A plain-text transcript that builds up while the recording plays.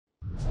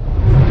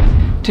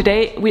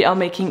Today we are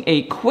making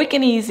a quick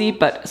and easy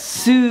but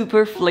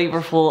super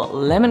flavorful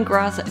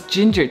lemongrass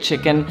ginger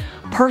chicken,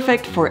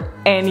 perfect for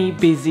any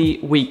busy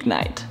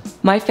weeknight.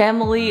 My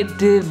family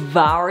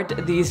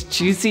devoured these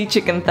juicy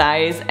chicken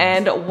thighs,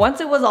 and once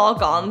it was all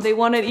gone they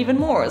wanted even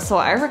more, so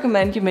I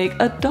recommend you make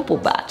a double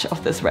batch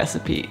of this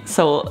recipe.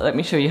 So let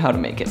me show you how to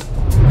make it.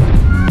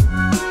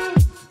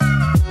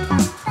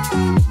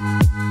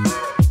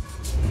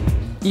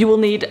 You will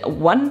need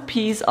 1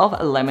 piece of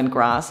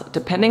lemongrass.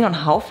 Depending on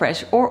how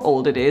fresh or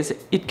old it is,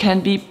 it can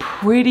be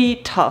pretty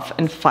tough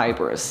and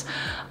fibrous.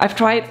 I've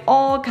tried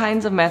all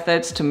kinds of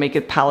methods to make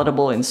it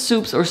palatable in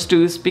soups or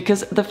stews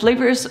because the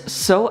flavor is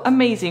so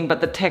amazing,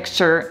 but the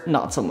texture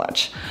not so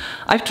much.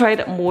 I've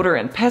tried mortar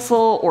and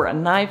pestle or a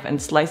knife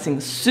and slicing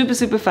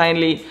super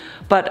finely,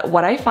 but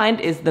what I find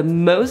is the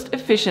most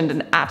efficient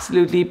and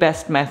absolutely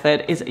best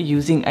method is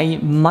using a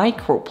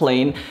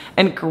microplane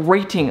and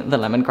grating the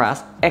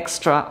lemongrass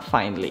extra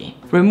finely.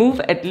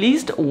 Remove at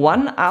least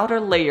 1 outer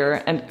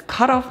layer and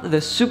cut off the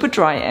super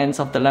dry ends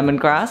of the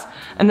lemongrass,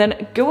 and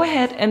then go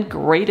ahead and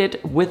grate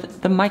it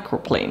with the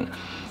microplane.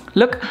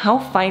 Look how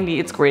finely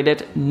it's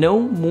grated, no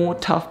more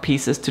tough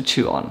pieces to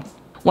chew on.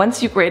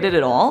 Once you grated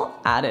it all,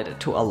 add it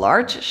to a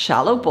large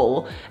shallow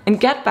bowl and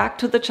get back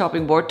to the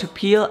chopping board to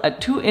peel a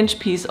 2-inch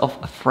piece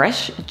of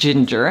fresh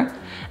ginger,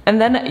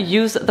 and then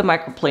use the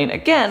microplane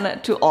again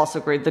to also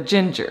grate the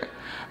ginger.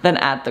 Then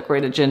add the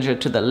grated ginger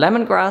to the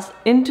lemongrass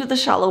into the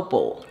shallow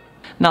bowl.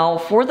 Now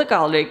for the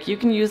garlic, you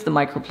can use the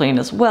microplane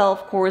as well, of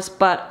course,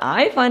 but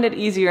I find it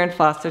easier and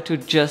faster to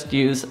just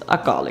use a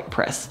garlic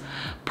press.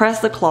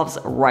 Press the cloves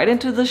right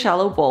into the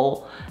shallow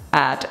bowl,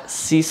 add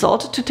sea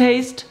salt to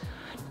taste,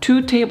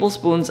 2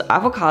 tablespoons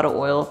avocado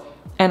oil,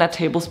 and a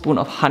tablespoon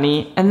of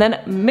honey, and then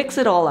mix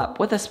it all up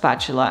with a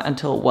spatula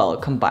until well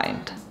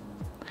combined.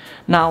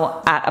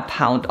 Now add a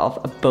pound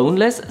of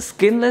boneless,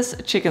 skinless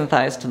chicken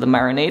thighs to the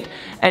marinade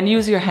and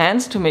use your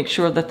hands to make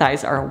sure the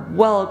thighs are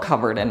well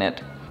covered in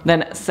it.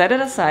 Then set it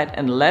aside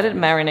and let it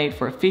marinate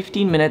for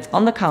 15 minutes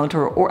on the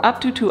counter or up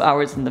to 2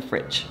 hours in the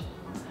fridge.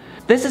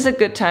 This is a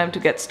good time to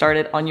get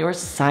started on your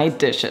side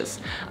dishes.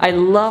 I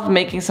love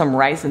making some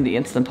rice in the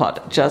Instant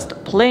Pot,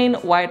 just plain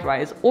white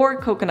rice or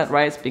coconut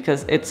rice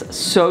because it's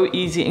so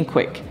easy and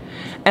quick.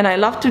 And I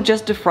love to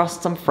just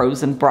defrost some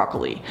frozen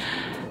broccoli.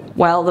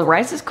 While the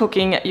rice is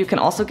cooking, you can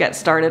also get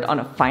started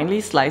on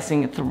finely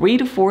slicing 3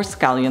 to 4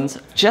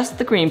 scallions, just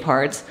the green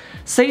parts.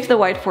 Save the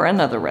white for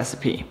another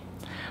recipe.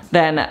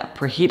 Then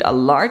preheat a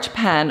large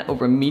pan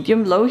over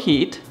medium-low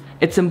heat.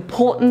 It's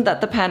important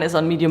that the pan is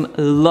on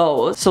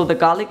medium-low so the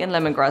garlic and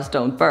lemongrass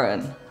don't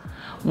burn.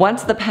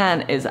 Once the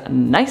pan is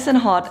nice and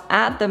hot,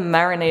 add the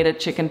marinated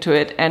chicken to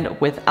it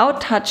and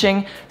without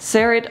touching,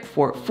 sear it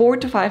for 4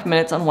 to 5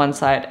 minutes on one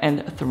side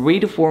and 3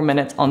 to 4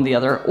 minutes on the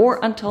other, or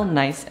until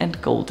nice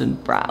and golden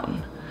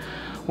brown.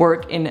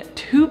 Work in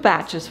 2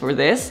 batches for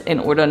this in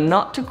order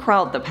not to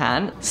crowd the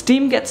pan.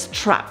 Steam gets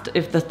trapped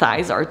if the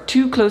thighs are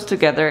too close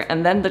together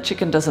and then the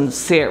chicken doesn't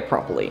sear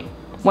properly.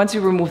 Once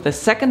you remove the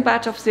second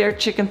batch of seared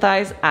chicken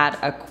thighs, add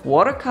a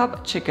 1/4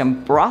 cup chicken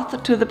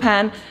broth to the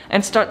pan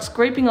and start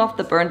scraping off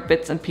the burnt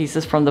bits and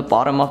pieces from the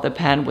bottom of the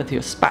pan with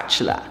your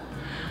spatula.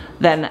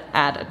 Then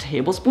add a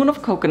tablespoon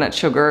of coconut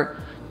sugar,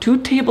 2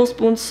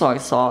 tablespoons soy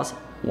sauce,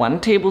 1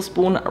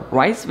 tablespoon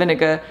rice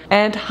vinegar,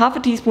 and half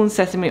a teaspoon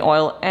sesame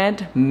oil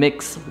and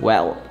mix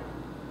well.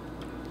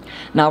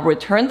 Now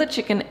return the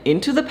chicken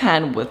into the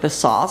pan with the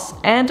sauce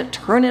and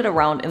turn it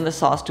around in the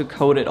sauce to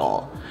coat it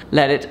all.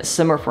 Let it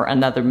simmer for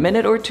another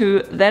minute or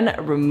 2, then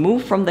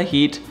remove from the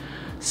heat.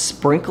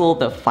 Sprinkle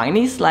the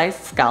finely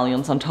sliced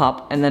scallions on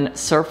top and then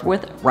serve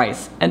with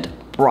rice and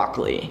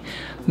broccoli.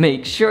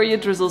 Make sure you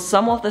drizzle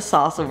some of the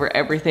sauce over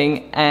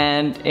everything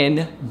and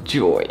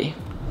enjoy.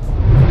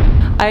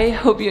 I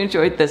hope you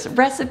enjoyed this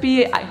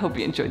recipe. I hope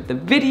you enjoyed the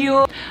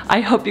video.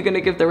 I hope you're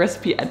gonna give the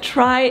recipe a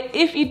try.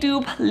 If you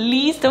do,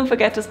 please don't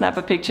forget to snap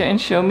a picture and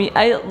show me.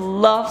 I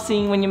love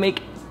seeing when you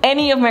make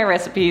any of my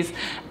recipes,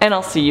 and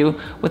I'll see you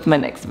with my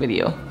next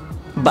video.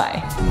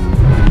 Bye.